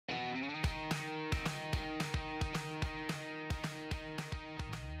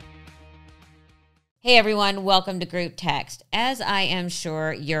Hey everyone, welcome to Group Text. As I am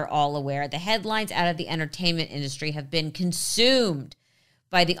sure you're all aware, the headlines out of the entertainment industry have been consumed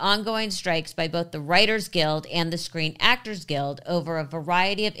by the ongoing strikes by both the Writers Guild and the Screen Actors Guild over a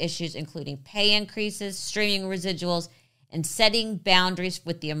variety of issues, including pay increases, streaming residuals, and setting boundaries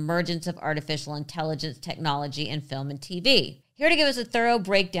with the emergence of artificial intelligence technology in film and TV. Here to give us a thorough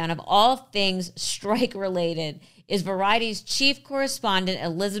breakdown of all things strike-related is Variety's Chief Correspondent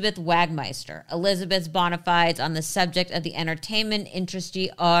Elizabeth Wagmeister. Elizabeth's bona fides on the subject of the entertainment industry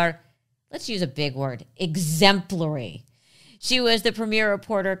are, let's use a big word, exemplary. She was the premier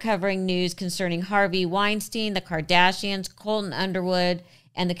reporter covering news concerning Harvey Weinstein, the Kardashians, Colton Underwood,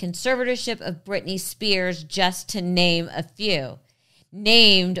 and the conservatorship of Britney Spears, just to name a few.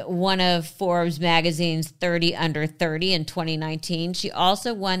 Named one of Forbes magazine's 30 Under 30 in 2019, she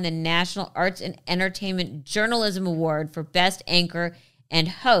also won the National Arts and Entertainment Journalism Award for Best Anchor and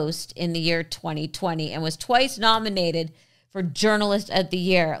Host in the year 2020 and was twice nominated for Journalist of the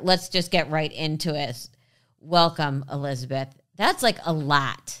Year. Let's just get right into it. Welcome, Elizabeth. That's like a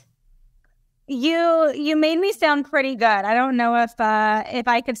lot. You made me sound pretty good. I don't know if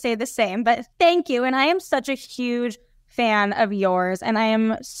I could say the same, but thank you. And I am such a huge fan of yours, and I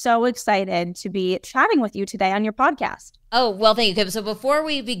am so excited to be chatting with you today on your podcast. Oh, well, thank you. So before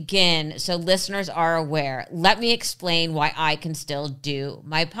we begin, so listeners are aware, let me explain why I can still do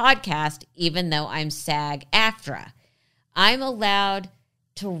my podcast, even though I'm SAG-AFTRA. I'm allowed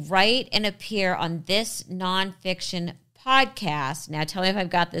to write and appear on this nonfiction podcast. Now, tell me if I've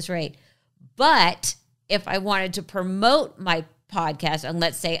got this right. But if I wanted to promote my podcast on,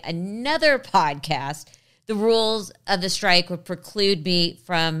 let's say, another podcast, the rules of the strike would preclude me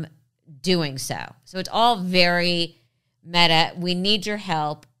from doing so. So it's all very meta. We need your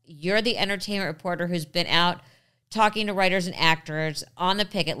help. You're the entertainment reporter who's been out talking to writers and actors on the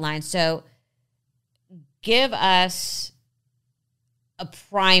picket line. So give us a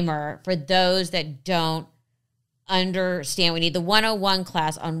primer for those that don't understand. We need the 101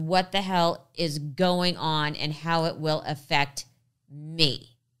 class on what the hell is going on and how it will affect me.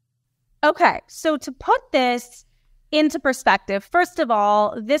 Okay, so to put this into perspective, first of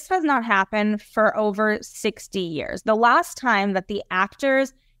all, this has not happened for over 60 years. The last time that the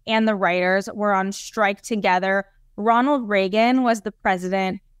actors and the writers were on strike together, Ronald Reagan was the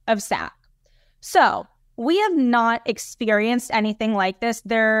president of SAG. So we have not experienced anything like this.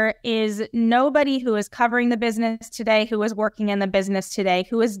 There is nobody who is covering the business today, who is working in the business today,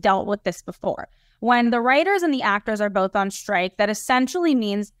 who has dealt with this before. When the writers and the actors are both on strike, that essentially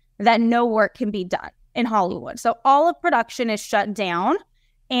means that no work can be done in Hollywood. So all of production is shut down.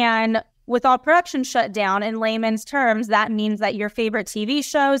 And with all production shut down, in layman's terms, that means that your favorite TV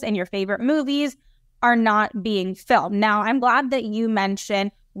shows and your favorite movies are not being filmed. Now, I'm glad that you mentioned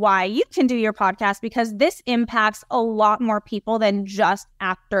why you can do your podcast, because this impacts a lot more people than just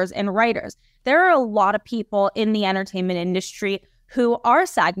actors and writers. There are a lot of people in the entertainment industry who are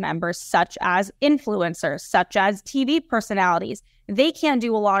SAG members, such as influencers, such as TV personalities. They can't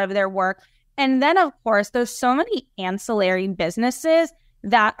do a lot of their work. And then, of course, there's so many ancillary businesses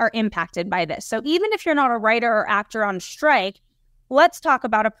that are impacted by this. So even if you're not a writer or actor on strike, let's talk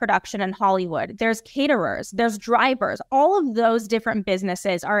about a production in Hollywood. There's caterers, there's drivers. All of those different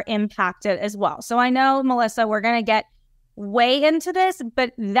businesses are impacted as well. So I know, Melissa, we're going to get way into this,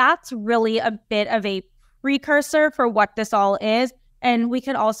 but that's really a bit of a precursor for what this all is. And we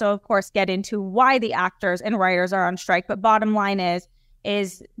could also, of course, get into why the actors and writers are on strike. But bottom line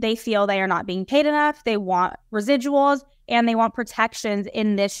is they feel they are not being paid enough. They want residuals and they want protections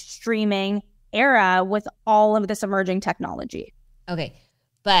in this streaming era with all of this emerging technology. Okay,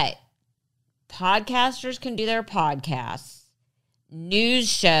 but podcasters can do their podcasts. News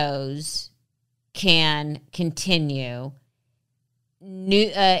shows can continue.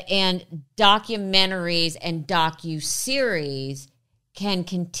 And documentaries and docuseries can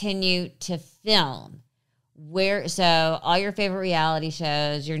continue to film. So all your favorite reality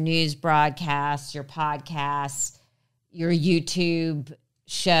shows, your news broadcasts, your podcasts, your YouTube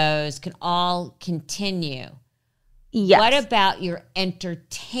shows can all continue. Yes. What about your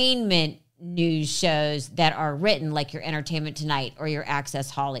entertainment news shows that are written, like your Entertainment Tonight or your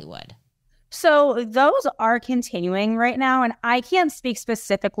Access Hollywood? So those are continuing right now, and I can't speak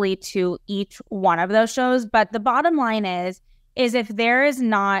specifically to each one of those shows, but the bottom line is if there is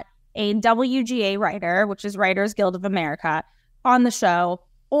not a WGA writer, which is Writers Guild of America, on the show,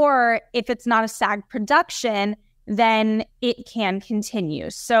 or if it's not a SAG production, then it can continue.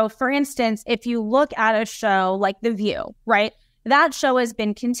 So for instance, if you look at a show like The View, right, that show has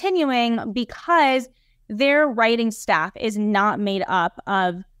been continuing because their writing staff is not made up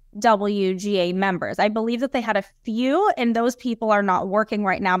of WGA members. I believe that they had a few, and those people are not working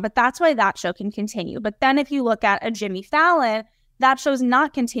right now, but that's why that show can continue. But then if you look at a Jimmy Fallon, that show's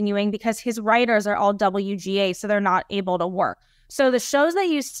not continuing because his writers are all WGA, so they're not able to work. So the shows that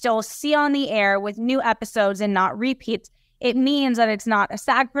you still see on the air with new episodes and not repeats, it means that it's not a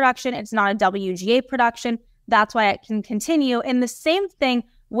SAG production, it's not a WGA production. That's why it can continue. And the same thing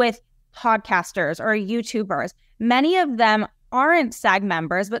with podcasters or YouTubers. Many of them aren't SAG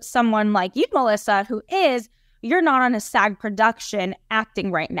members, but someone like you, Melissa, who is, you're not on a SAG production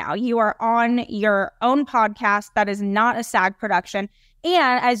acting right now. You are on your own podcast that is not a SAG production.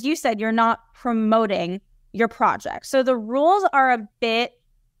 And as you said, you're not promoting your project. So the rules are a bit,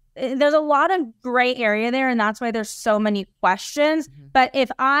 there's a lot of gray area there, and that's why there's so many questions. Mm-hmm. But if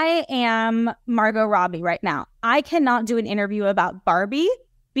I am Margot Robbie right now, I cannot do an interview about Barbie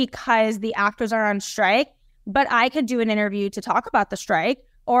because the actors are on strike, but I could do an interview to talk about the strike,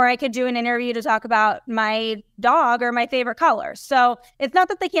 or I could do an interview to talk about my dog or my favorite color. So it's not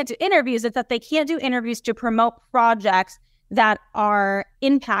that they can't do interviews, it's that they can't do interviews to promote projects that are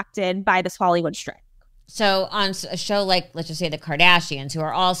impacted by this Hollywood strike. So on a show like, let's just say the Kardashians, who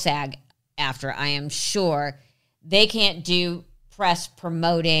are all SAG-AFTRA, I am sure they can't do press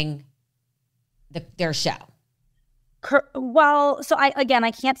promoting their show. Well, so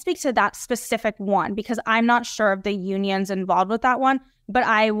I can't speak to that specific one because I'm not sure of the unions involved with that one, but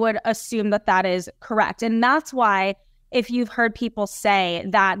I would assume that that is correct. And that's why if you've heard people say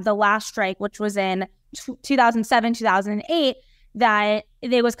that the last strike, which was in 2007, 2008, that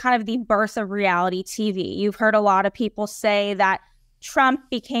it was kind of the birth of reality TV. You've heard a lot of people say that Trump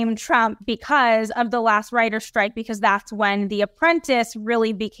became Trump because of the last writer's strike, because that's when The Apprentice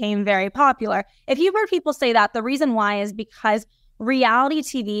really became very popular. If you've heard people say that, the reason why is because reality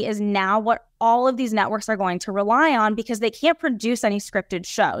TV is now what all of these networks are going to rely on because they can't produce any scripted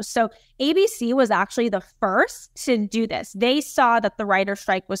shows. So ABC was actually the first to do this. They saw that the writer's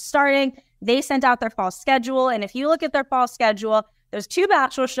strike was starting. They sent out their fall schedule. And if you look at their fall schedule, there's two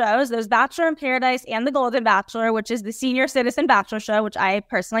Bachelor shows. There's Bachelor in Paradise and The Golden Bachelor, which is the senior citizen Bachelor show, which I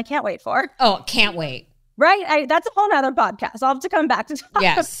personally can't wait for. Oh, can't wait. Right? That's a whole nother podcast. I'll have to come back to talk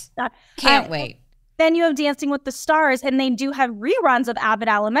about that. Can't wait. Then you have Dancing with the Stars, and they do have reruns of Abbott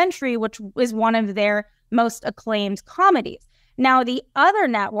Elementary, which is one of their most acclaimed comedies. Now, the other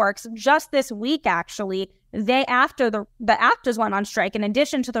networks, just this week, actually, after the actors went on strike, in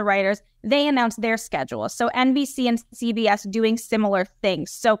addition to the writers, they announced their schedule. So NBC and CBS doing similar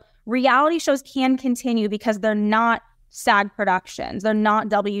things. So reality shows can continue because they're not SAG productions. They're not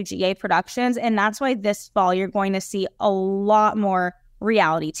WGA productions. And that's why this fall you're going to see a lot more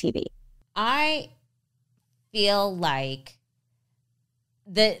reality TV. I feel like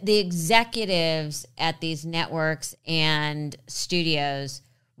the executives at these networks and studios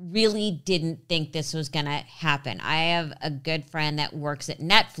really didn't think this was going to happen. I have a good friend that works at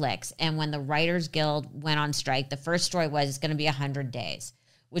Netflix, and when the Writers Guild went on strike, the first story was it's going to be 100 days,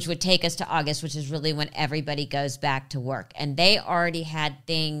 which would take us to August, which is really when everybody goes back to work. And they already had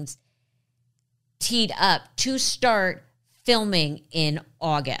things teed up to start filming in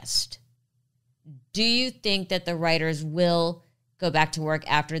August. Do you think that the writers will go back to work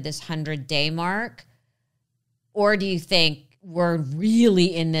after this 100-day mark? Or do you think we're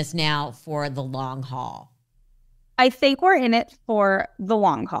really in this now for the long haul? I think we're in it for the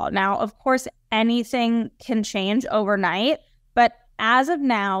long haul. Now, of course, anything can change overnight. But as of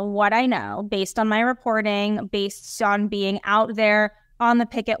now, what I know, based on my reporting, based on being out there on the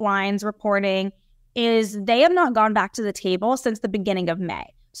picket lines reporting, is they have not gone back to the table since the beginning of May.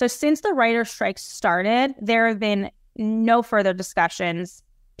 So since the writer's strike started, there have been no further discussions,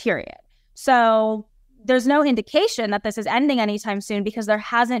 period. So there's no indication that this is ending anytime soon because there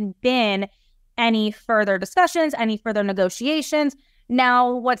hasn't been any further discussions, any further negotiations.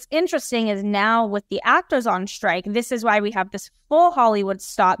 Now, what's interesting is now with the actors on strike, this is why we have this full Hollywood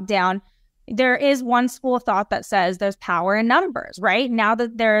stop down. There is one school of thought that says there's power in numbers, right? Now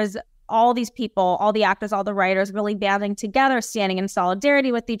that there's all these people, all the actors, all the writers really banding together, standing in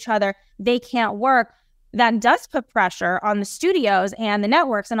solidarity with each other, they can't work. That does put pressure on the studios and the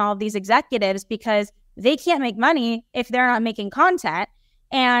networks and all of these executives because they can't make money if they're not making content.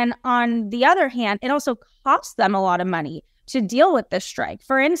 And on the other hand, it also costs them a lot of money to deal with this strike.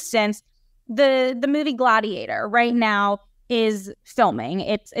 For instance, the movie Gladiator right now is filming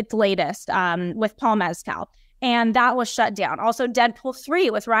its latest with Paul Mescal. And that was shut down. Also, Deadpool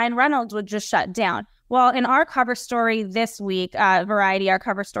 3 with Ryan Reynolds was just shut down. Well, in our cover story this week, Variety, our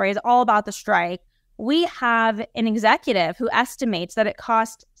cover story is all about the strike. We have an executive who estimates that it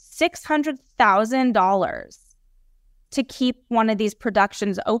cost $600,000 to keep one of these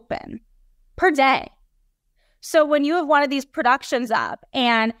productions open per day. So when you have one of these productions up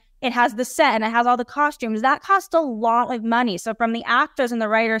and it has the set and it has all the costumes, that costs a lot of money. So from the actors and the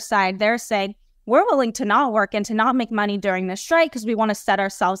writers' side, they're saying, we're willing to not work and to not make money during this strike because we want to set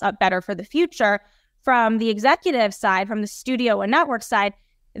ourselves up better for the future. From the executive side, from the studio and network side,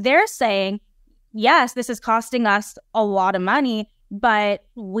 they're saying, yes, this is costing us a lot of money, but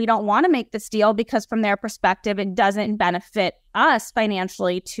we don't want to make this deal because from their perspective, it doesn't benefit us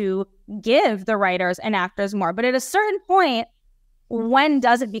financially to give the writers and actors more. But at a certain point, when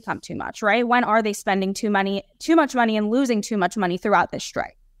does it become too much, right? When are they spending too much money and losing too much money throughout this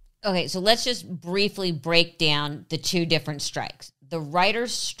strike? Okay, so let's just briefly break down the two different strikes. The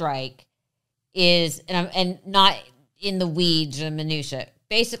writer's strike is, and not in the weeds or minutiae,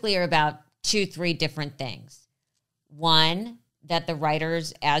 basically are about 2-3 different things. One, that the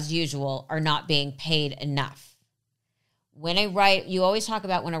writers, as usual, are not being paid enough. When you always talk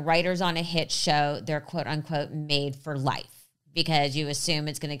about when a writer's on a hit show, they're quote unquote made for life because you assume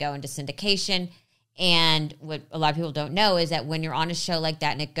it's going to go into syndication. And what a lot of people don't know is that when you're on a show like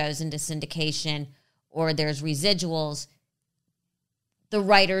that and it goes into syndication or there's residuals, the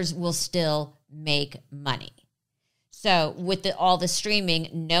writers will still make money. So with all the streaming,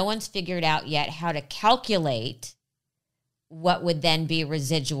 no one's figured out yet how to calculate what would then be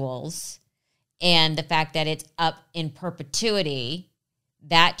residuals. And the fact that it's up in perpetuity,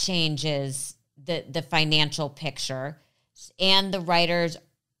 that changes the financial picture. And the writers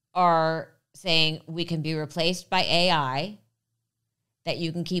are saying we can be replaced by AI, that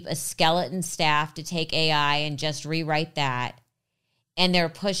you can keep a skeleton staff to take AI and just rewrite that. And they're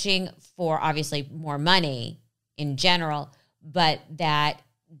pushing for obviously more money in general, but that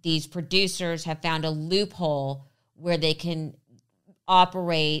these producers have found a loophole where they can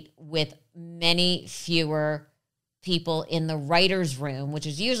operate with many fewer people in the writer's room, which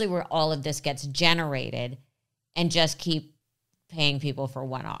is usually where all of this gets generated, and just keep paying people for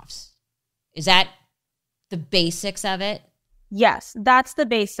one-offs. Is that the basics of it? Yes, that's the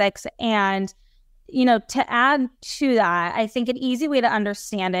basics. And, to add to that, I think an easy way to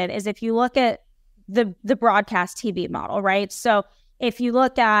understand it is if you look at the broadcast TV model, right? So if you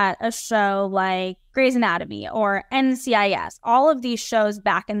look at a show like Grey's Anatomy or NCIS, all of these shows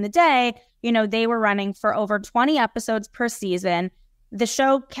back in the day, they were running for over 20 episodes per season. The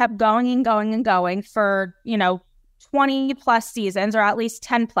show kept going and going and going for, 20 plus seasons, or at least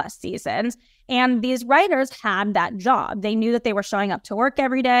 10 plus seasons. And these writers had that job. They knew that they were showing up to work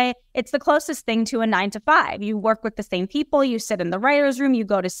every day. It's the closest thing to a 9-to-5. You work with the same people, you sit in the writer's room, you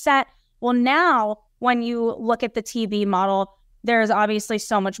go to set. Well, now when you look at the TV model, there's obviously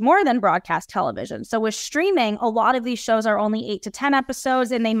so much more than broadcast television. So with streaming, a lot of these shows are only 8 to 10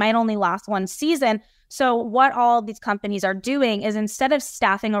 episodes and they might only last one season. So what all of these companies are doing is instead of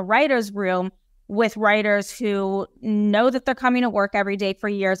staffing a writer's room with writers who know that they're coming to work every day for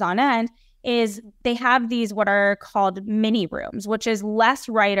years on end, is they have these what are called mini rooms, which is less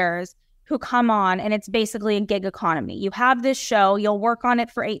writers who come on, and it's basically a gig economy. You have this show, you'll work on it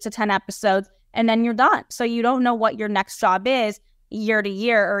for 8 to 10 episodes, and then you're done. So you don't know what your next job is year to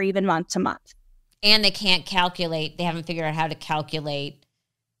year or even month to month. And they can't calculate, they haven't figured out how to calculate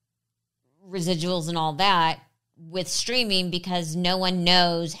residuals and all that with streaming because no one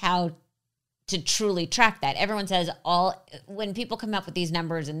knows how to truly track that. Everyone says when people come up with these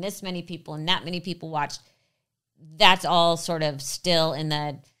numbers and this many people and that many people watched, that's all sort of still in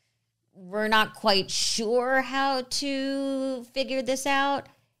the, we're not quite sure how to figure this out.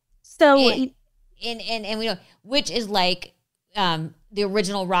 So, and we know, which is like the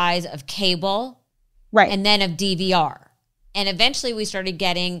original rise of cable, right, and then of DVR. And eventually we started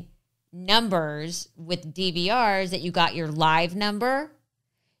getting numbers with DVRs that you got your live number,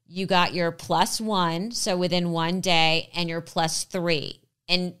 you got your +1, so within one day, and your +3.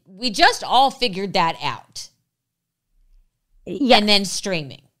 And we just all figured that out. Yeah. And then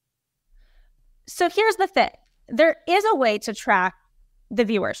streaming. So here's the thing. There is a way to track the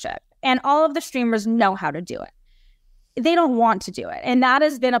viewership, and all of the streamers know how to do it. They don't want to do it. And that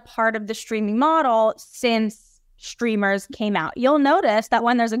has been a part of the streaming model since streamers came out. You'll notice that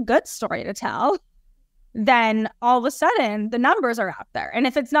when there's a good story to tell, then all of a sudden the numbers are out there. And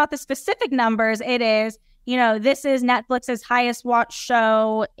if it's not the specific numbers, it is, this is Netflix's highest watched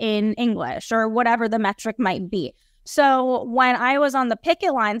show in English or whatever the metric might be. So when I was on the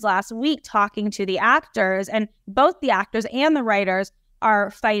picket lines last week talking to the actors, and both the actors and the writers are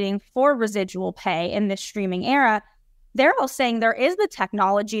fighting for residual pay in this streaming era, they're all saying there is the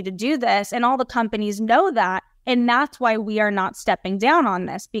technology to do this, and all the companies know that. And that's why we are not stepping down on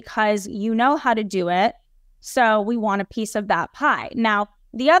this, because you know how to do it. So we want a piece of that pie. Now,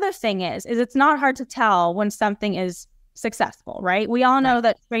 the other thing is it's not hard to tell when something is successful, right? We all know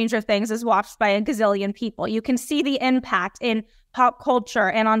that Stranger Things is watched by a gazillion people. You can see the impact in pop culture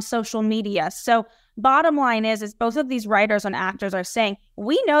and on social media. So bottom line is both of these writers and actors are saying,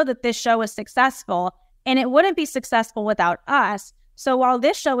 we know that this show is successful and it wouldn't be successful without us. So while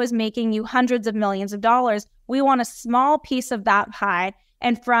this show is making you hundreds of millions of dollars, we want a small piece of that pie.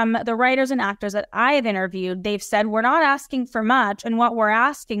 And from the writers and actors that I have interviewed, they've said, we're not asking for much. And what we're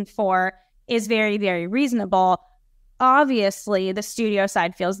asking for is very, very reasonable. Obviously, the studio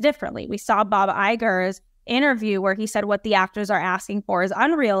side feels differently. We saw Bob Iger's interview where he said what the actors are asking for is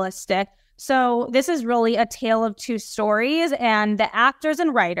unrealistic. So this is really a tale of two stories, and the actors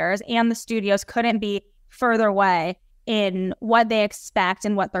and writers and the studios couldn't be further away in what they expect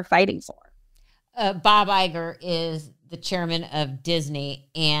and what they're fighting for. Bob Iger is the chairman of Disney,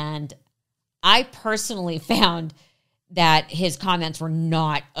 and I personally found that his comments were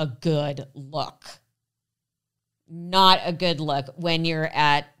not a good look. Not a good look when you're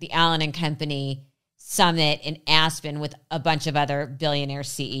at the Allen and Company Summit in Aspen with a bunch of other billionaire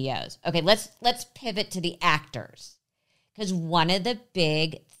CEOs. Okay, let's pivot to the actors, because one of the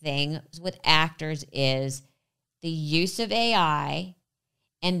big things with actors is the use of AI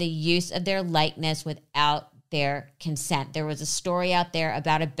and the use of their likeness without their consent. There was a story out there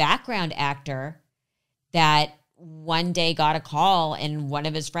about a background actor that one day got a call and one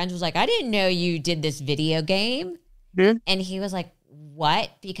of his friends was like, I didn't know you did this video game. Mm-hmm. And he was like, what?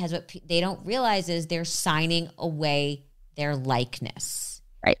 Because what they don't realize is they're signing away their likeness.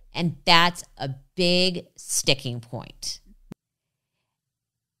 Right. And that's a big sticking point.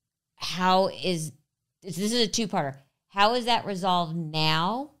 This is a two-parter. How is that resolved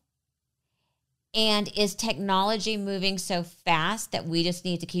now? And is technology moving so fast that we just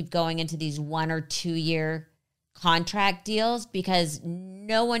need to keep going into these 1 or 2 year contract deals because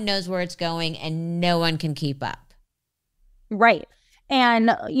no one knows where it's going and no one can keep up? Right.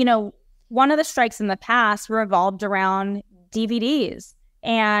 And, one of the strikes in the past revolved around DVDs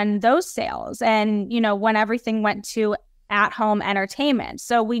and those sales and, when everything went to at-home entertainment.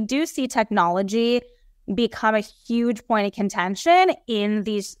 So we do see technology become a huge point of contention in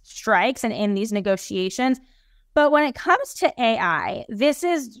these strikes and in these negotiations. But when it comes to AI, this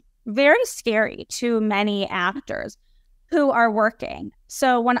is very scary to many actors who are working.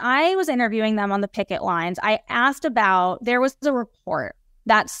 So when I was interviewing them on the picket lines, I asked there was a report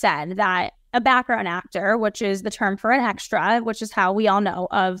that said that a background actor, which is the term for an extra, which is how we all know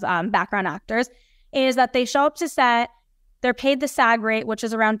of background actors, is that they show up to set, they're paid the SAG rate, which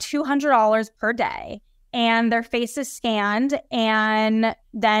is around $200 per day, and their face is scanned, and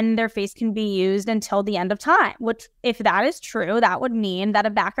then their face can be used until the end of time, which, if that is true, that would mean that a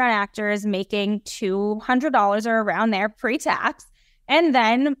background actor is making $200 or around there pre-tax, and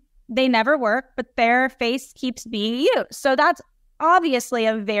then they never work, but their face keeps being used. So that's obviously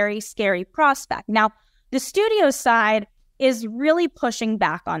a very scary prospect. Now, the studio side is really pushing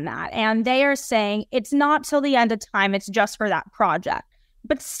back on that, and they are saying it's not till the end of time, it's just for that project.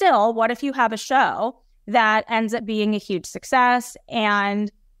 But still, what if you have a show that ends up being a huge success,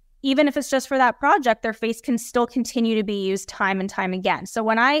 and even if it's just for that project, their face can still continue to be used time and time again? So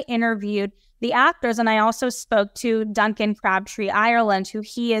when I interviewed the actors, and I also spoke to Duncan Crabtree Ireland, who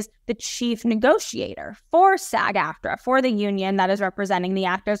he is the chief negotiator for SAG-AFTRA, for the union that is representing the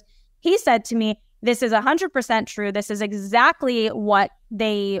actors, he said to me, this is 100% true. This is exactly what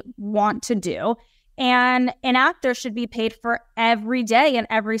they want to do. And an actor should be paid for every day and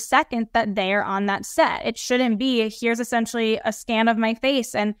every second that they are on that set. It shouldn't be, here's essentially a scan of my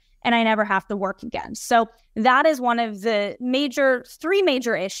face and I never have to work again. So that is one of the three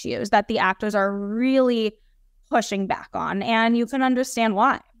major issues that the actors are really pushing back on. And you can understand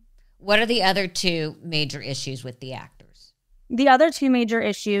why. What are the other two major issues with the actors? The other two major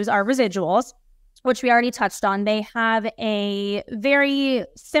issues are residuals, which we already touched on. They have a very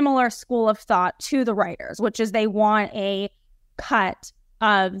similar school of thought to the writers, which is they want a cut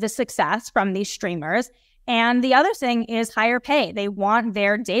of the success from these streamers. And the other thing is higher pay. They want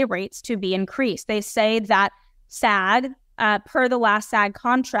their day rates to be increased. They say that SAG, per the last SAG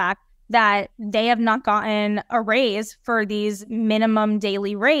contract, that they have not gotten a raise for these minimum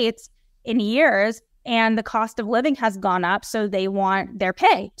daily rates in years. And the cost of living has gone up, so they want their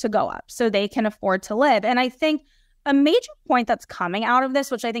pay to go up so they can afford to live. And I think a major point that's coming out of this,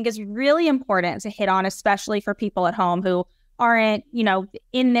 which I think is really important to hit on, especially for people at home who aren't,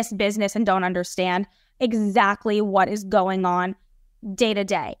 in this business and don't understand exactly what is going on day to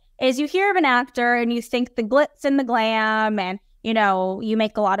day, is you hear of an actor and you think the glitz and the glam and, you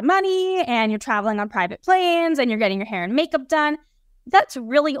make a lot of money and you're traveling on private planes and you're getting your hair and makeup done. That's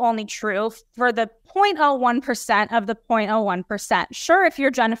really only true for the 0.01% of the 0.01%. Sure, if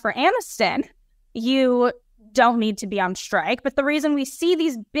you're Jennifer Aniston, you don't need to be on strike. But the reason we see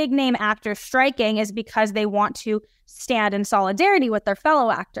these big name actors striking is because they want to stand in solidarity with their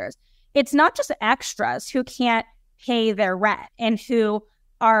fellow actors. It's not just extras who can't pay their rent and who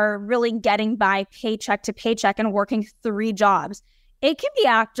are really getting by paycheck to paycheck and working 3 jobs. It can be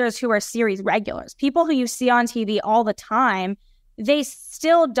actors who are series regulars, people who you see on TV all the time. They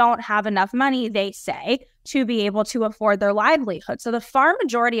still don't have enough money, they say, to be able to afford their livelihood. So the far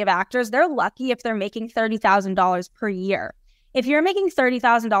majority of actors, they're lucky if they're making $30,000 per year. If you're making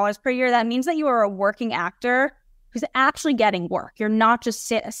 $30,000 per year, that means that you are a working actor who's actually getting work. You're not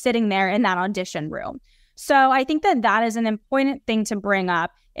just sitting there in that audition room. So I think that is an important thing to bring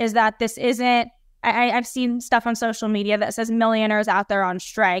up, is that this isn't, I've seen stuff on social media that says millionaires out there on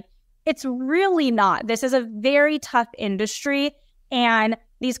strike. It's really not. This is a very tough industry. And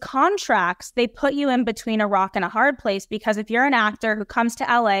these contracts, they put you in between a rock and a hard place, because if you're an actor who comes to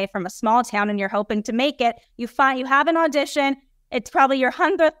LA from a small town and you're hoping to make it, you have an audition. It's probably your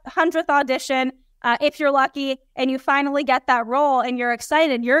 100th audition. If you're lucky and you finally get that role and you're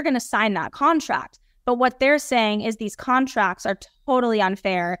excited, you're going to sign that contract. But what they're saying is these contracts are totally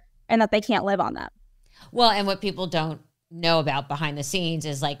unfair and that they can't live on them. Well, and what people don't know about behind the scenes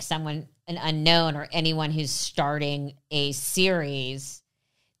is like an unknown or anyone who's starting a series,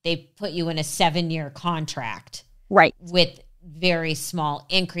 they put you in a 7-year contract. Right. With very small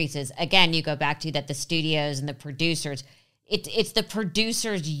increases. Again, you go back to that the studios and the producers, it's the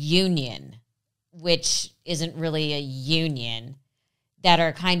producers union, which isn't really a union, that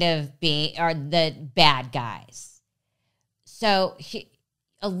are kind of are the bad guys. So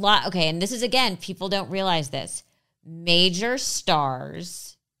and this is, again, people don't realize this. Major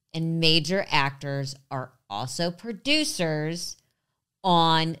stars and major actors are also producers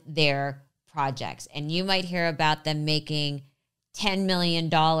on their projects. And you might hear about them making $10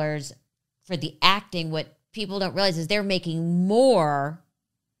 million for the acting. What people don't realize is they're making more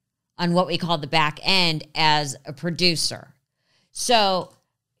on what we call the back end as a producer. So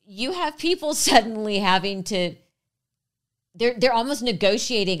you have people suddenly having to, they're almost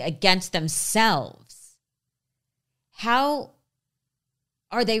negotiating against themselves. How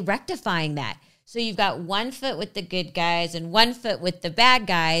are they rectifying that? So you've got one foot with the good guys and one foot with the bad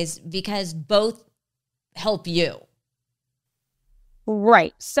guys, because both help you.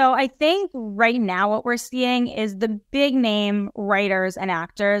 Right. So I think right now what we're seeing is the big name writers and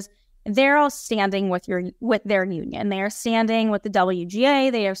actors, they're all standing with their union. They are standing with the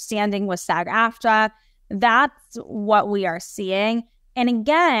WGA. They are standing with SAG-AFTRA. That's what we are seeing. And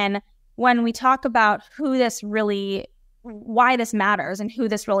again, when we talk about why this matters and who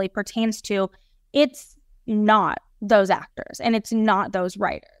this really pertains to, it's not those actors and it's not those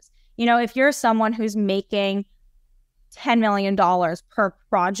writers. If you're someone who's making $10 million per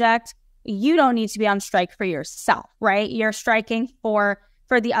project, you don't need to be on strike for yourself, right? You're striking for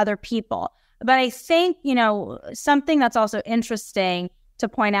the other people. But I think, something that's also interesting to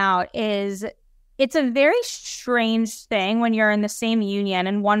point out is it's a very strange thing when you're in the same union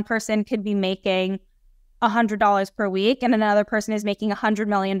and one person could be making $100 per week and another person is making $100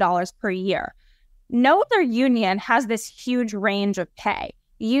 million per year. No other union has this huge range of pay.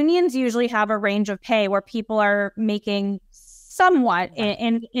 Unions usually have a range of pay where people are making somewhat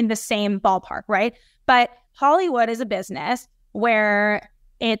in the same ballpark, right? But Hollywood is a business where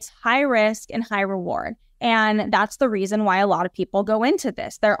it's high risk and high reward. And that's the reason why a lot of people go into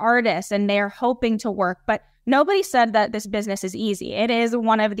this. They're artists and they're hoping to work, but nobody said that this business is easy. It is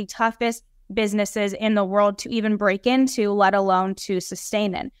one of the toughest businesses in the world to even break into, let alone to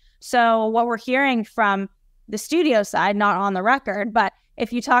sustain in. So what we're hearing from the studio side, not on the record, but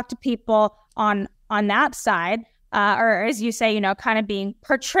if you talk to people on that side, or as you say, kind of being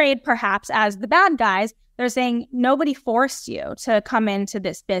portrayed perhaps as the bad guys, they're saying nobody forced you to come into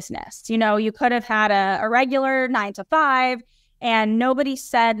this business. You could have had a regular 9 to 5 and nobody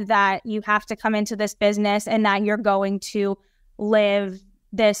said that you have to come into this business and that you're going to live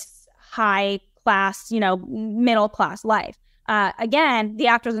this high class, middle class life. Again, the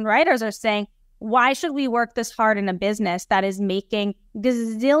actors and writers are saying, why should we work this hard in a business that is making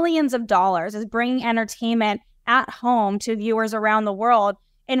gazillions of dollars, is bringing entertainment at home to viewers around the world,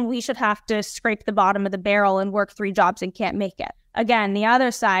 and we should have to scrape the bottom of the barrel and work 3 jobs and can't make it? Again, the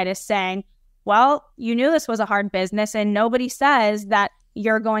other side is saying, well, you knew this was a hard business and nobody says that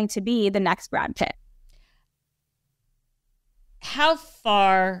you're going to be the next Brad Pitt. How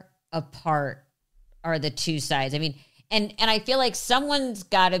far apart are the two sides? I mean, And I feel like someone's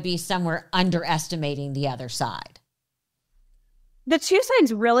got to be somewhere underestimating the other side. The two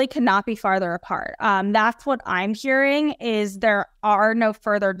sides really could not be farther apart. That's what I'm hearing is there are no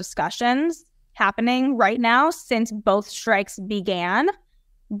further discussions happening right now since both strikes began.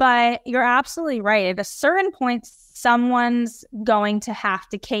 But you're absolutely right. At a certain point, someone's going to have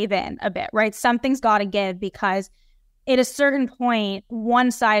to cave in a bit, right? Something's got to give because at a certain point, one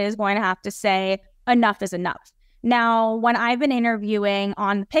side is going to have to say enough is enough. Now, when I've been interviewing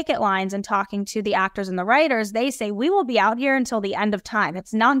on picket lines and talking to the actors and the writers, they say, we will be out here until the end of time.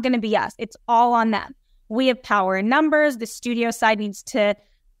 It's not going to be us. It's all on them. We have power in numbers. The studio side needs to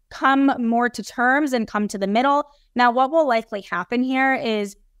come more to terms and come to the middle. Now, what will likely happen here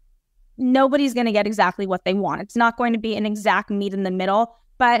is nobody's going to get exactly what they want. It's not going to be an exact meet in the middle,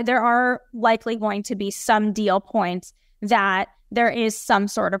 but there are likely going to be some deal points that there is some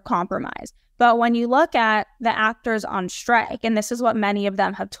sort of compromise. But when you look at the actors on strike, and this is what many of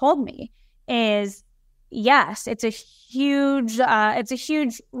them have told me, is yes, it's a huge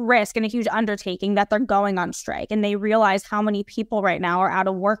risk and a huge undertaking that they're going on strike. And they realize how many people right now are out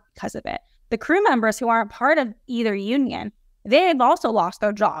of work because of it. The crew members who aren't part of either union, they've also lost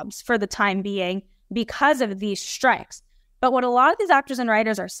their jobs for the time being because of these strikes. But what a lot of these actors and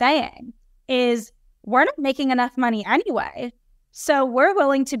writers are saying is we're not making enough money anyway. So we're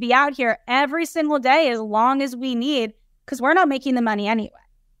willing to be out here every single day as long as we need because we're not making the money anyway.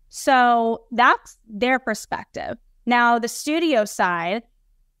 So that's their perspective. Now, the studio side,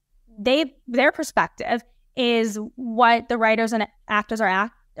 their perspective is what the writers and actors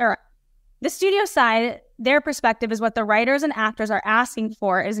the studio side, their perspective is what the writers and actors are asking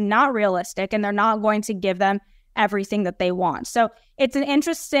for is not realistic, and they're not going to give them everything that they want. So it's an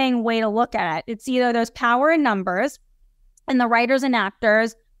interesting way to look at it. It's either there's power in numbers, and the writers and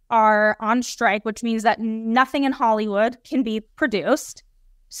actors are on strike, which means that nothing in Hollywood can be produced.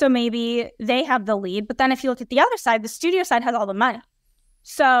 So maybe they have the lead. But then if you look at the other side, the studio side has all the money.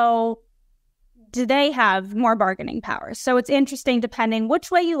 So do they have more bargaining power? So it's interesting depending which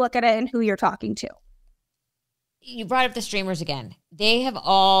way you look at it and who you're talking to. You brought up the streamers again. They have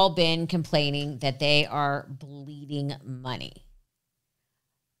all been complaining that they are bleeding money.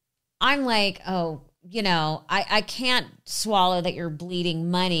 I'm like, oh, you know, I can't swallow that you're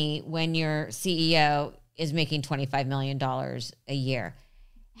bleeding money when your CEO is making $25 million a year.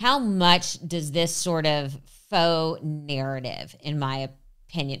 How much does this sort of faux narrative, in my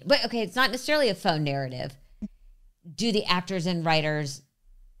opinion, but okay, it's not necessarily a faux narrative, do the actors and writers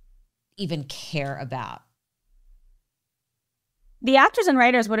even care about? The actors and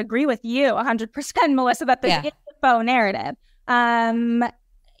writers would agree with you 100%, Melissa, that this is a faux narrative.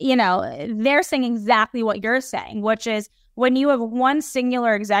 You know, they're saying exactly what you're saying, which is when you have one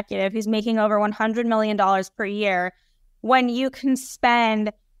singular executive who's making over $100 million per year, when you can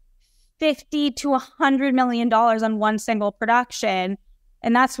spend $50 to $100 million on one single production,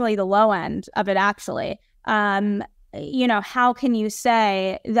 and that's really the low end of it, actually, you know, how can you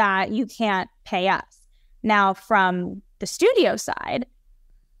say that you can't pay us? Now, from the studio side,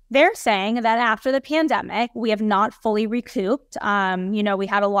 they're saying that after the pandemic, we have not fully recouped. You know, we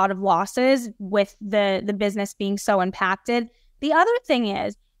had a lot of losses with the business being so impacted. The other thing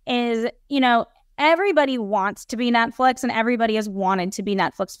is, you know, everybody wants to be Netflix and everybody has wanted to be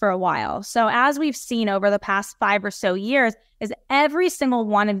Netflix for a while. So as we've seen over the past 5 or so years, is every single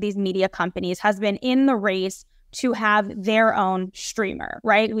one of these media companies has been in the race to have their own streamer,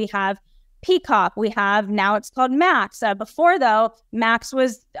 right? We have Peacock, we have, now it's called Max. Before, though, Max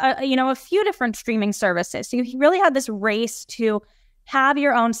was, you know, a few different streaming services. So you really had this race to have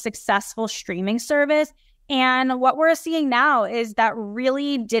your own successful streaming service. And what we're seeing now is that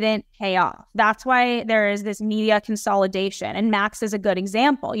really didn't pay off. That's why there is this media consolidation. And Max is a good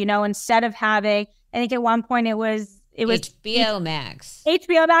example. You know, instead of having, I think at one point it was HBO Max.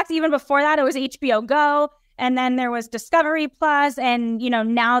 HBO Max. Even before that, it was HBO Go. And then there was Discovery Plus, and, you know,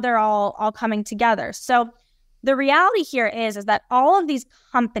 now they're all coming together. So the reality here is that all of these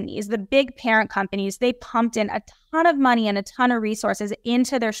companies, the big parent companies, they pumped in a ton of money and a ton of resources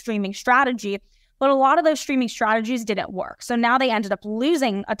into their streaming strategy, but a lot of those streaming strategies didn't work. So now they ended up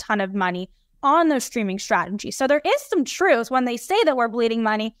losing a ton of money on those streaming strategies. So there is some truth when they say that we're bleeding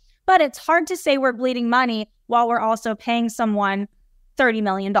money, but it's hard to say we're bleeding money while we're also paying someone $30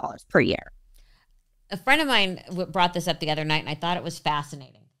 million per year. A friend of mine brought this up the other night, and I thought it was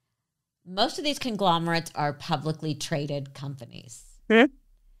fascinating. Most of these conglomerates are publicly traded companies. Mm-hmm.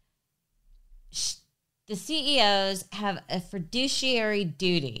 The CEOs have a fiduciary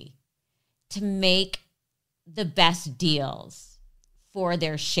duty to make the best deals for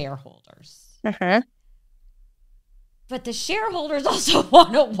their shareholders. Mm-hmm. But the shareholders also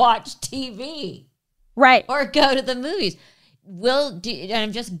want to watch TV. Right. Or go to the movies. And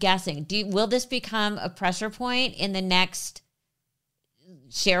I'm just guessing, will this become a pressure point in the next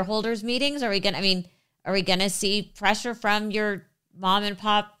shareholders meetings? Are we going to see pressure from your mom and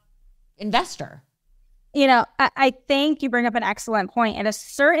pop investor? I think you bring up an excellent point. At a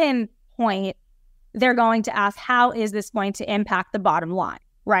certain point, they're going to ask, how is this going to impact the bottom line?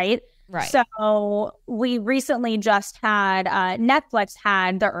 Right. Right. So we recently just had Netflix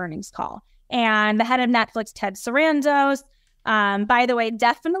had their earnings call, and the head of Netflix, Ted Sarandos, by the way,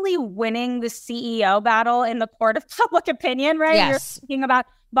 definitely winning the CEO battle in the court of public opinion, right? Yes. You're speaking about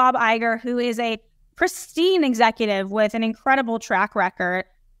Bob Iger, who is a pristine executive with an incredible track record,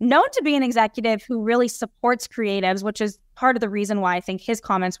 known to be an executive who really supports creatives, which is part of the reason why I think his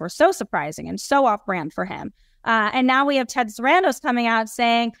comments were so surprising and so off-brand for him. And now we have Ted Sarandos coming out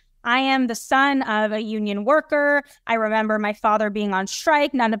saying, I am the son of a union worker. I remember my father being on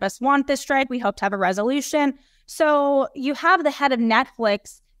strike. None of us want this strike. We hope to have a resolution. So you have the head of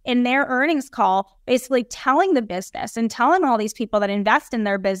Netflix in their earnings call basically telling the business and telling all these people that invest in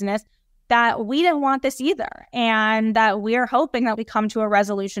their business that we didn't want this either, and that we're hoping that we come to a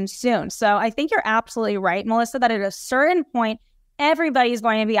resolution soon. So I think you're absolutely right, Melissa, that at a certain point, everybody's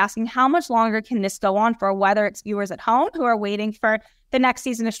going to be asking how much longer can this go on for, whether it's viewers at home who are waiting for the next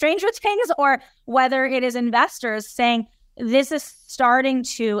season of Stranger Things, or whether it is investors saying this is starting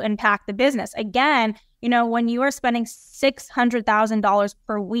to impact the business. Again, when you are spending $600,000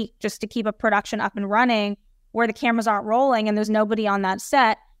 per week just to keep a production up and running where the cameras aren't rolling and there's nobody on that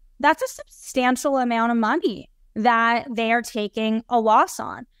set, that's a substantial amount of money that they are taking a loss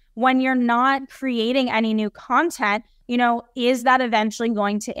on. When you're not creating any new content, is that eventually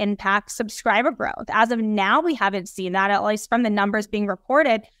going to impact subscriber growth? As of now, we haven't seen that, at least from the numbers being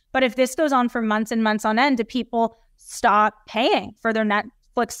reported. But if this goes on for months and months on end, do people stop paying for their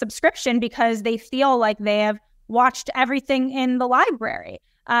Netflix subscription because they feel like they have watched everything in the library?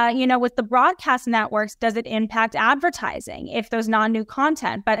 With the broadcast networks, does it impact advertising if there's not new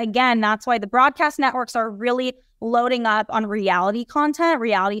content? But again, that's why the broadcast networks are really loading up on reality content,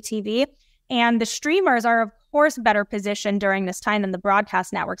 reality TV. And the streamers are, of course, better positioned during this time than the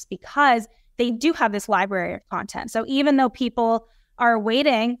broadcast networks because they do have this library of content. So even though people are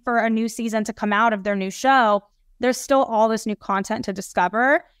waiting for a new season to come out of their new show, there's still all this new content to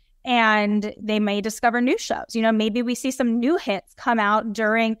discover. And they may discover new shows. Maybe we see some new hits come out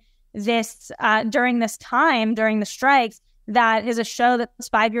during this time, during the strikes, that is a show that's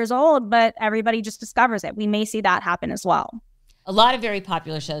 5 years old, but everybody just discovers it. We may see that happen as well. A lot of very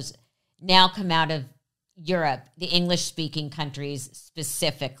popular shows now come out of Europe, the English-speaking countries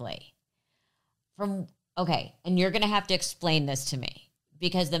specifically. And you're going to have to explain this to me,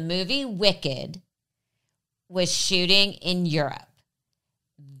 because the movie Wicked was shooting in Europe.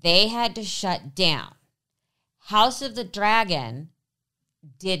 They had to shut down. House of the Dragon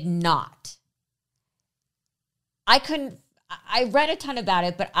did not. I read a ton about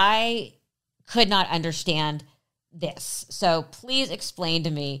it, but I could not understand this. So please explain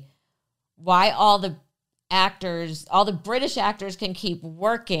to me why all the British actors can keep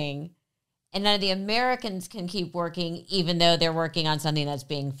working and none of the Americans can keep working, even though they're working on something that's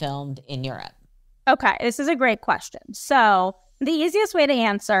being filmed in Europe. Okay, this is a great question. So the easiest way to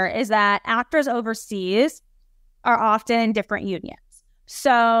answer is that actors overseas are often in different unions.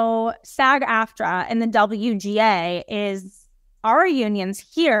 So SAG-AFTRA and the WGA is our unions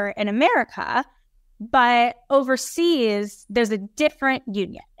here in America, but overseas there's a different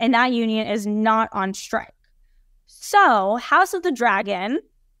union, and that union is not on strike. So House of the Dragon,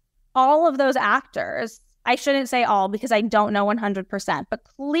 all of those actors, I shouldn't say all because I don't know 100%, but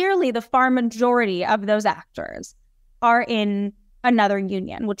clearly the far majority of those actors are in another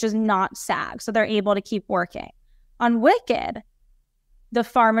union, which is not SAG. So they're able to keep working. On Wicked, the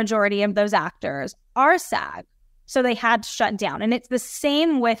far majority of those actors are SAG. So they had to shut down. And it's the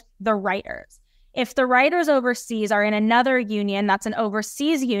same with the writers. If the writers overseas are in another union, that's an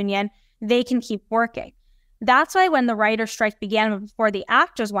overseas union, they can keep working. That's why when the writer's strike began, before the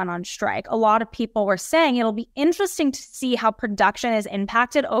actors went on strike, a lot of people were saying it'll be interesting to see how production is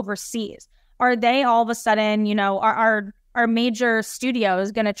impacted overseas. Are they all of a sudden, are major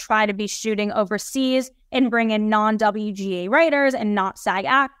studios going to try to be shooting overseas and bring in non-WGA writers and not SAG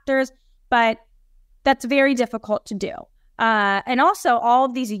actors? But that's very difficult to do. And also, all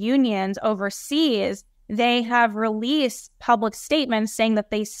of these unions overseas, they have released public statements saying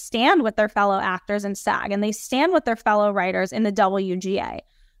that they stand with their fellow actors in SAG and they stand with their fellow writers in the WGA.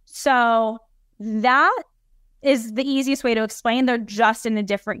 So that is the easiest way to explain. They're just in a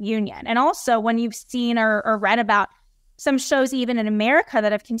different union. And also, when you've seen or read about some shows even in America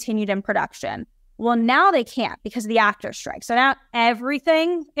that have continued in production. Well, now they can't because of the actors' strike. So now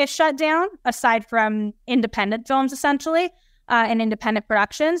everything is shut down aside from independent films, essentially, and independent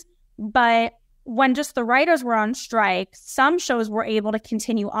productions. But when just the writers were on strike, some shows were able to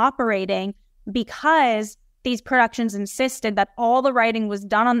continue operating because these productions insisted that all the writing was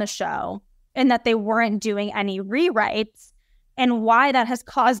done on the show and that they weren't doing any rewrites. And why that has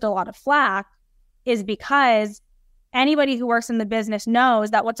caused a lot of flack is because anybody who works in the business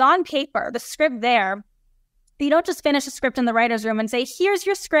knows that what's on paper, the script there, you don't just finish a script in the writer's room and say, here's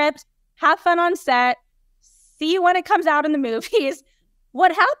your script, have fun on set, see you when it comes out in the movies.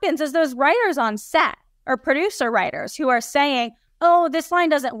 What happens is those writers on set or producer writers who are saying, oh, this line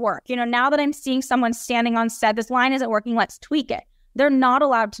doesn't work. Now that I'm seeing someone standing on set, this line isn't working, let's tweak it. They're not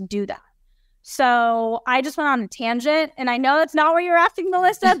allowed to do that. So I just went on a tangent, and I know that's not what you're asking,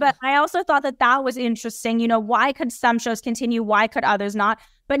 Melissa, but I also thought that was interesting. Why could some shows continue? Why could others not?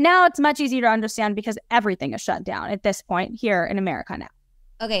 But now it's much easier to understand because everything is shut down at this point here in America now.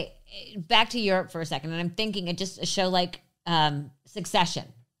 Okay, back to Europe for a second. And I'm thinking it just a show like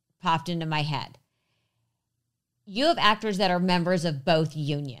Succession popped into my head. You have actors that are members of both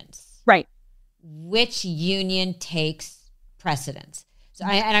unions. Right. Which union takes precedence? So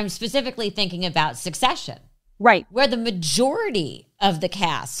I'm specifically thinking about Succession. Right. Where the majority of the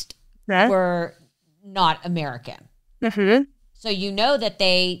cast were not American. Mm-hmm. So that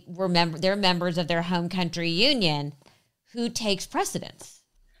they're members of their home country union. Who takes precedence?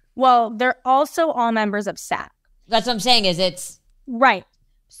 Well, they're also all members of SAG. That's what I'm saying is it's... Right.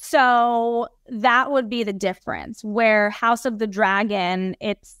 So that would be the difference. Where House of the Dragon,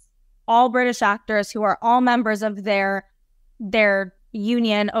 it's all British actors who are all members of their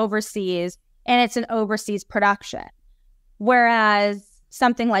union overseas, and it's an overseas production. Whereas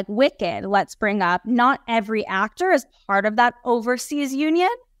something like Wicked, let's bring up, not every actor is part of that overseas union,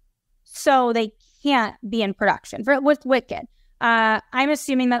 so they can't be in production. With Wicked, I'm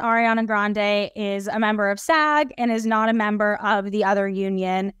assuming that Ariana Grande is a member of SAG and is not a member of the other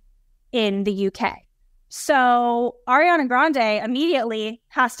union in the UK. So Ariana Grande immediately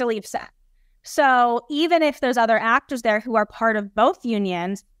has to leave SAG. So even if there's other actors there who are part of both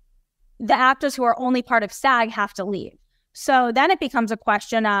unions, the actors who are only part of SAG have to leave. So then it becomes a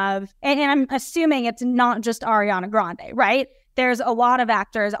question of, and I'm assuming it's not just Ariana Grande, right? There's a lot of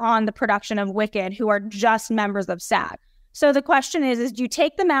actors on the production of Wicked who are just members of SAG. So the question is do you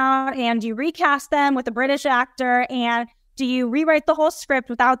take them out and do you recast them with a British actor, and do you rewrite the whole script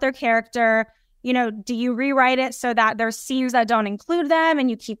without their character? Do you rewrite it so that there's scenes that don't include them and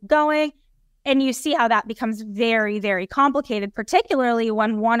you keep going? And you see how that becomes very, very complicated, particularly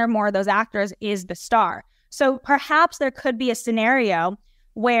when one or more of those actors is the star. So perhaps there could be a scenario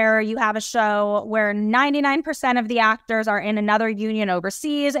where you have a show where 99% of the actors are in another union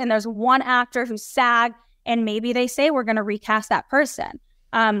overseas, and there's one actor who's SAG, and maybe they say we're going to recast that person.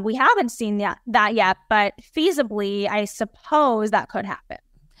 We haven't seen that yet, but feasibly, I suppose that could happen.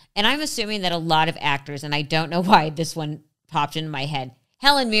 And I'm assuming that a lot of actors, and I don't know why this one popped into my head,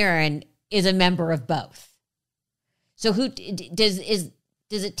 Helen Mirren is a member of both. So who does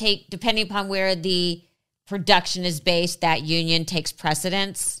it take, depending upon where the production is based, that union takes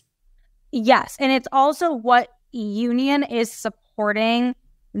precedence? Yes, and it's also what union is supporting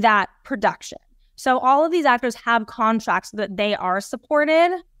that production. So all of these actors have contracts that they are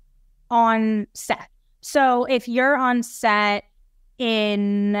supported on set. So if you're on set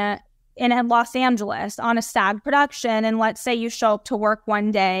in Los Angeles on a SAG production, and let's say you show up to work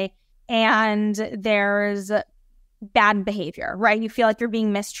one day and there's bad behavior, right? You feel like you're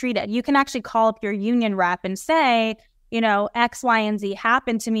being mistreated. You can actually call up your union rep and say, X, Y, and Z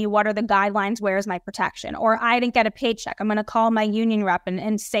happened to me. What are the guidelines? Where is my protection? Or I didn't get a paycheck. I'm going to call my union rep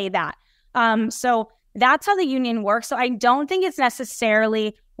and say that. So that's how the union works. So I don't think it's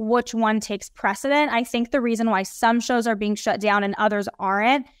necessarily which one takes precedent. I think the reason why some shows are being shut down and others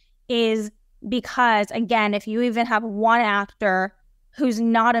aren't is because, again, if you even have one actor who's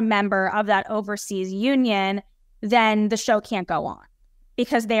not a member of that overseas union, then the show can't go on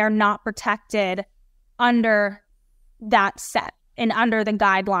because they are not protected under that set and under the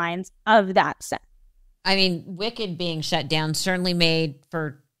guidelines of that set. I mean, Wicked being shut down certainly made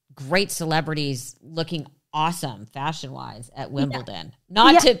for great celebrities looking awesome fashion-wise at Wimbledon.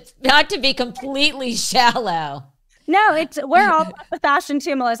 Yeah. Not to be completely shallow. No, we're all about the fashion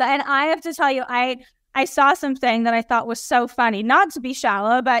too, Melissa. And I have to tell you, I saw something that I thought was so funny. Not to be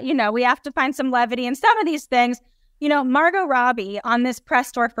shallow, but we have to find some levity in some of these things. Margot Robbie on this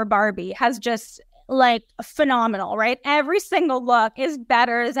press tour for Barbie has just phenomenal, right? Every single look is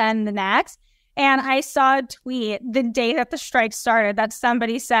better than the next. And I saw a tweet the day that the strike started that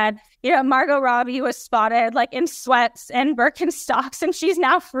somebody said, Margot Robbie was spotted like in sweats and Birkenstocks and she's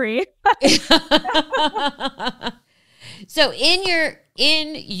now free. So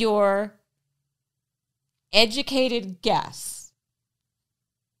in your educated guess,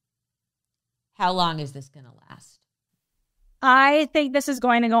 how long is this going to last? I think this is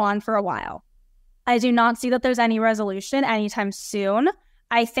going to go on for a while. I do not see that there's any resolution anytime soon.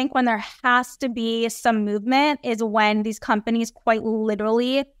 I think when there has to be some movement is when these companies quite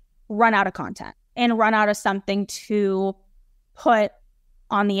literally run out of content and run out of something to put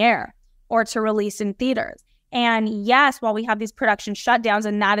on the air or to release in theaters. And yes, while we have these production shutdowns,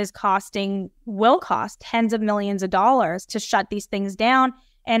 and that will cost tens of millions of dollars to shut these things down.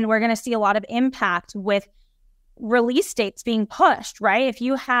 And we're going to see a lot of impact with release dates being pushed, right? If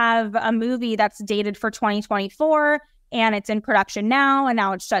you have a movie that's dated for 2024 and it's in production now and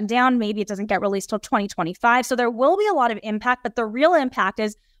now it's shut down, maybe it doesn't get released till 2025. So there will be a lot of impact, but the real impact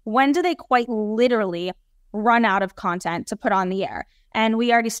is when do they quite literally run out of content to put on the air? And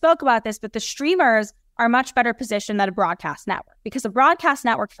we already spoke about this, but the streamers are much better positioned than a broadcast network, because a broadcast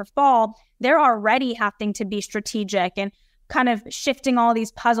network for fall, they're already having to be strategic and kind of shifting all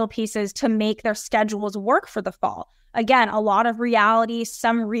these puzzle pieces to make their schedules work for the fall. Again, a lot of reality,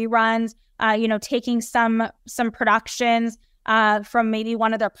 some reruns, taking some productions from maybe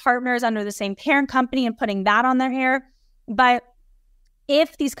one of their partners under the same parent company and putting that on their air. But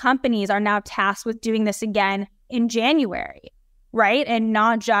if these companies are now tasked with doing this again in January, right, and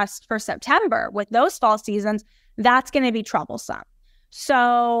not just for September with those fall seasons, that's going to be troublesome.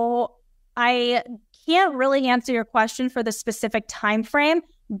 So I can't really answer your question for the specific time frame,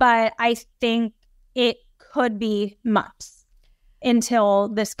 but I think it could be months until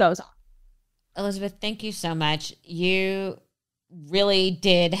this goes on. Elizabeth, thank you so much. You really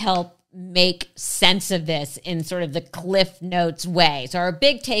did help make sense of this in sort of the Cliff Notes way. So our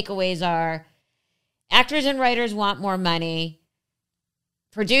big takeaways are actors and writers want more money.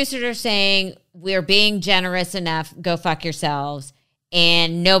 Producers are saying we're being generous enough, go fuck yourselves.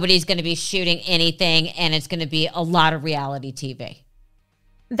 And nobody's going to be shooting anything, and it's going to be a lot of reality TV.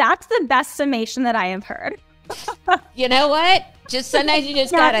 That's the best summation that I have heard. You know what? Sometimes you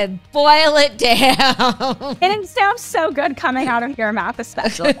just got to boil it down. And it sounds so good coming out of your mouth,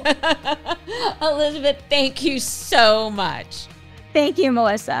 especially. Elizabeth, thank you so much. Thank you,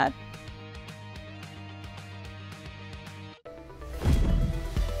 Melissa.